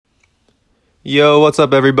Yo, what's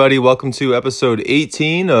up, everybody? Welcome to episode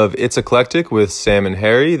 18 of It's Eclectic with Sam and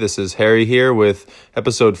Harry. This is Harry here with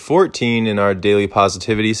episode 14 in our Daily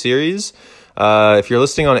Positivity series. If you're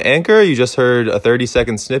listening on Anchor, you just heard a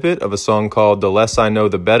 30-second snippet of a song called The Less I Know,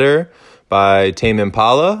 The Better by Tame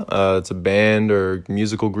Impala. It's a band or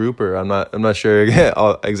musical group, or I'm not sure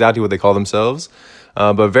exactly what they call themselves.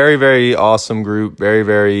 But very, very awesome group, very,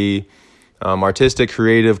 very artistic,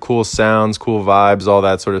 creative, cool sounds, cool vibes, all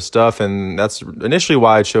that sort of stuff. And that's initially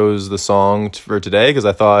why I chose the song for today, because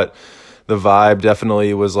I thought the vibe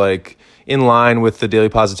definitely was like in line with the daily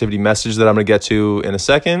positivity message that I'm going to get to in a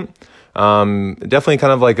second. Definitely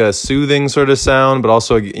kind of like a soothing sort of sound, but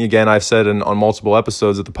also, again, I've said on multiple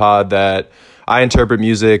episodes of the pod that I interpret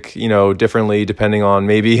music, differently depending on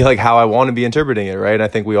maybe like how I want to be interpreting it, right? I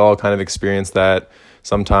think we all kind of experience that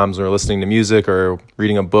sometimes when we're listening to music or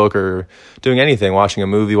reading a book or doing anything, watching a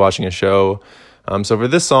movie, watching a show. So for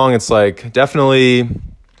this song, it's like definitely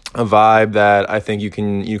a vibe that I think you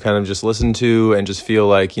kind of just listen to and just feel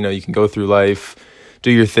like, you can go through life, do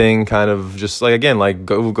your thing, kind of just like, again, like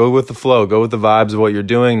go with the flow, go with the vibes of what you're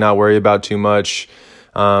doing, not worry about too much.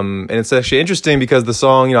 And it's actually interesting because the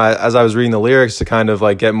song, as I was reading the lyrics to kind of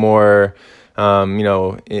like get more acclimated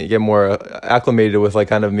with like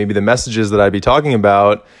kind of maybe the messages that I'd be talking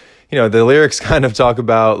about. The lyrics kind of talk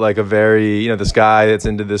about like a very, this guy that's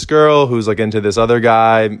into this girl who's like into this other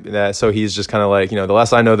guy, so he's just kind of like, the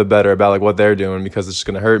less I know, the better about like what they're doing because it's just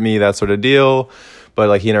going to hurt me, that sort of deal. But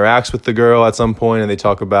like he interacts with the girl at some point and they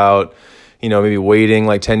talk about, maybe waiting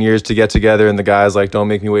like 10 years to get together, and the guy's like, don't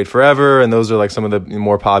make me wait forever. And those are like some of the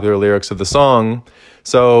more popular lyrics of the song.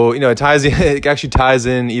 So, it actually ties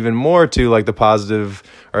in even more to like the positive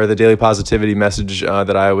or the daily positivity message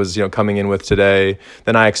that I was, coming in with today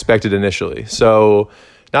than I expected initially. So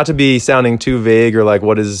not to be sounding too vague or like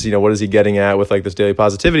what is he getting at with like this daily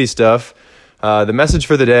positivity stuff. The message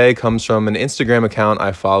for the day comes from an Instagram account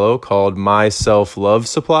I follow called My Self Love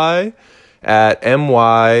Supply at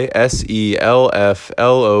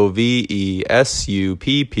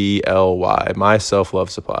MySelfLoveSupply, My Self Love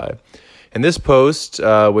Supply. And this post,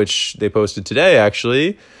 which they posted today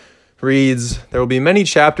actually, reads, "There will be many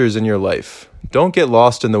chapters in your life. Don't get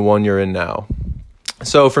lost in the one you're in now."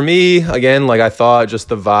 So for me, again, like I thought just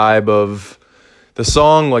the vibe of the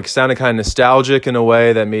song like sounded kind of nostalgic in a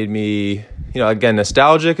way that made me, again,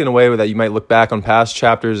 nostalgic in a way that you might look back on past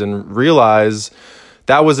chapters and realize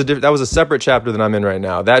that was a separate chapter than I'm in right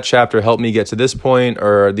now. That chapter helped me get to this point,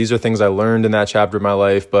 or these are things I learned in that chapter of my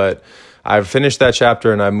life, but I've finished that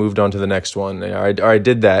chapter and I've moved on to the next one. Or I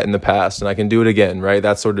did that in the past and I can do it again, right?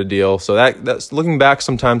 That sort of deal. So that's looking back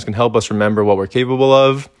sometimes can help us remember what we're capable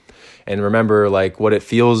of and remember like what it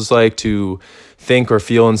feels like to think or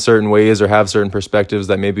feel in certain ways or have certain perspectives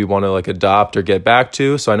that maybe we want to like adopt or get back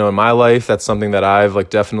to. So I know in my life, that's something that I've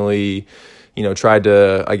like definitely tried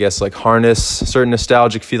to, I guess, like harness certain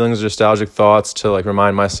nostalgic feelings, nostalgic thoughts to like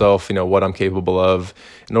remind myself, what I'm capable of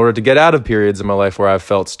in order to get out of periods in my life where I've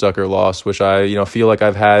felt stuck or lost, which I, feel like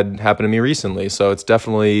I've had happen to me recently. So it's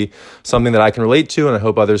definitely something that I can relate to and I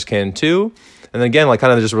hope others can too. And again, like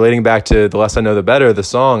kind of just relating back to The Less I Know, The Better, the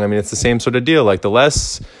song, I mean, it's the same sort of deal. Like the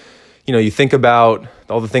less, you think about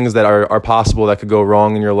all the things that are possible that could go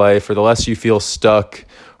wrong in your life, or the less you feel stuck,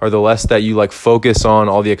 or the less that you like focus on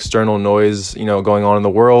all the external noise, going on in the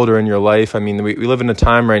world or in your life. I mean, we live in a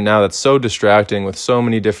time right now that's so distracting with so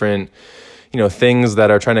many different, things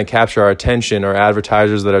that are trying to capture our attention, or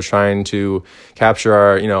advertisers that are trying to capture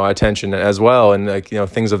our, attention as well. And like,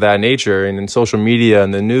 things of that nature, and in social media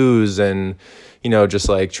and the news and, just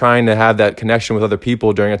like trying to have that connection with other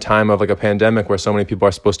people during a time of like a pandemic where so many people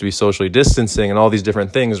are supposed to be socially distancing and all these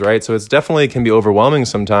different things, right? So it's definitely can be overwhelming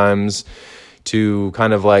sometimes to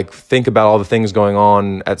kind of like think about all the things going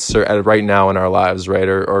on at right now in our lives, right?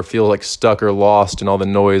 Or feel like stuck or lost in all the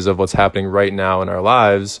noise of what's happening right now in our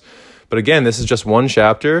lives. But again, this is just one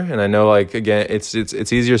chapter, and I know like again, it's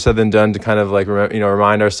easier said than done to kind of like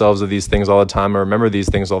remind ourselves of these things all the time or remember these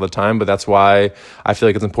things all the time. But that's why I feel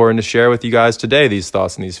like it's important to share with you guys today these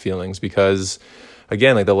thoughts and these feelings, because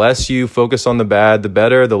again, like the less you focus on the bad, the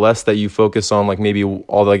better. The less that you focus on like maybe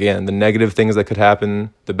all the negative things that could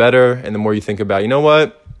happen, the better. And the more you think about,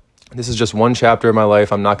 what, this is just one chapter of my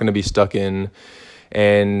life I'm not going to be stuck in.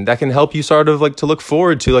 And that can help you sort of like to look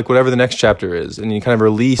forward to like whatever the next chapter is. And you kind of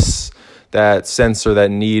release that sense or that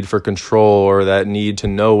need for control or that need to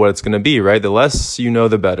know what it's going to be, right? The less you know,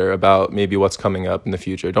 the better about maybe what's coming up in the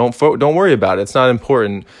future. Don't worry about it. It's not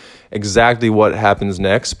important exactly what happens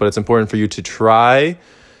next, but it's important for you to try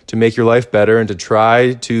to make your life better and to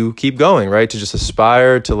try to keep going, right? To just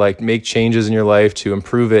aspire to like make changes in your life, to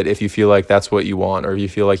improve it if you feel like that's what you want, or if you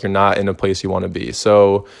feel like you're not in a place you want to be.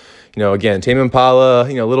 So, again, Tame Impala,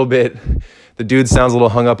 a little bit, the dude sounds a little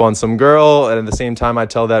hung up on some girl. And at the same time, I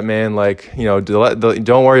tell that man, like,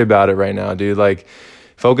 don't worry about it right now, dude. Like,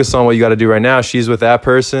 focus on what you got to do right now. She's with that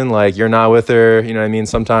person, like you're not with her. You know what I mean?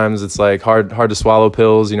 Sometimes it's like hard to swallow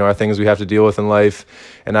pills, are things we have to deal with in life.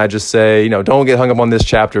 And I just say, don't get hung up on this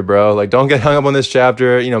chapter, bro. Like, don't get hung up on this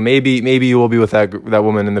chapter. Maybe you will be with that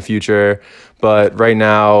woman in the future, but right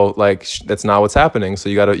now, like, that's not what's happening. So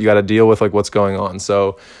you gotta deal with like what's going on.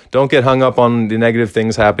 So don't get hung up on the negative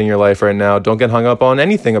things happening in your life right now. Don't get hung up on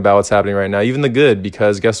anything about what's happening right now, even the good,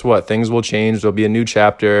 because guess what? Things will change. There'll be a new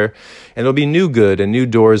chapter, and there'll be new good and new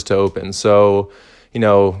doors to open. So,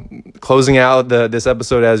 closing out this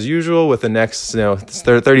episode as usual with the next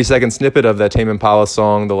 30-second snippet of that Tame Impala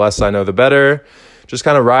song, The Less I Know the Better. Just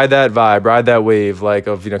kind of ride that vibe, ride that wave, like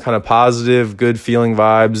of kind of positive, good feeling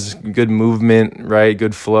vibes, good movement, right?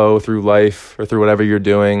 Good flow through life or through whatever you're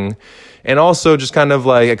doing. And also just kind of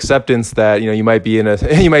like acceptance that, you might be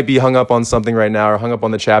you might be hung up on something right now, or hung up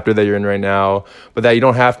on the chapter that you're in right now, but that you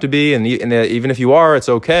don't have to be. And even if you are, it's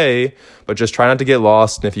okay, but just try not to get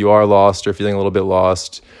lost. And if you are lost or feeling a little bit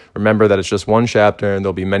lost, remember that it's just one chapter and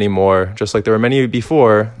there'll be many more, just like there were many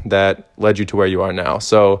before that led you to where you are now.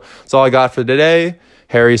 So that's all I got for today.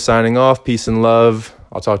 Harry signing off. Peace and love.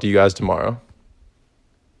 I'll talk to you guys tomorrow.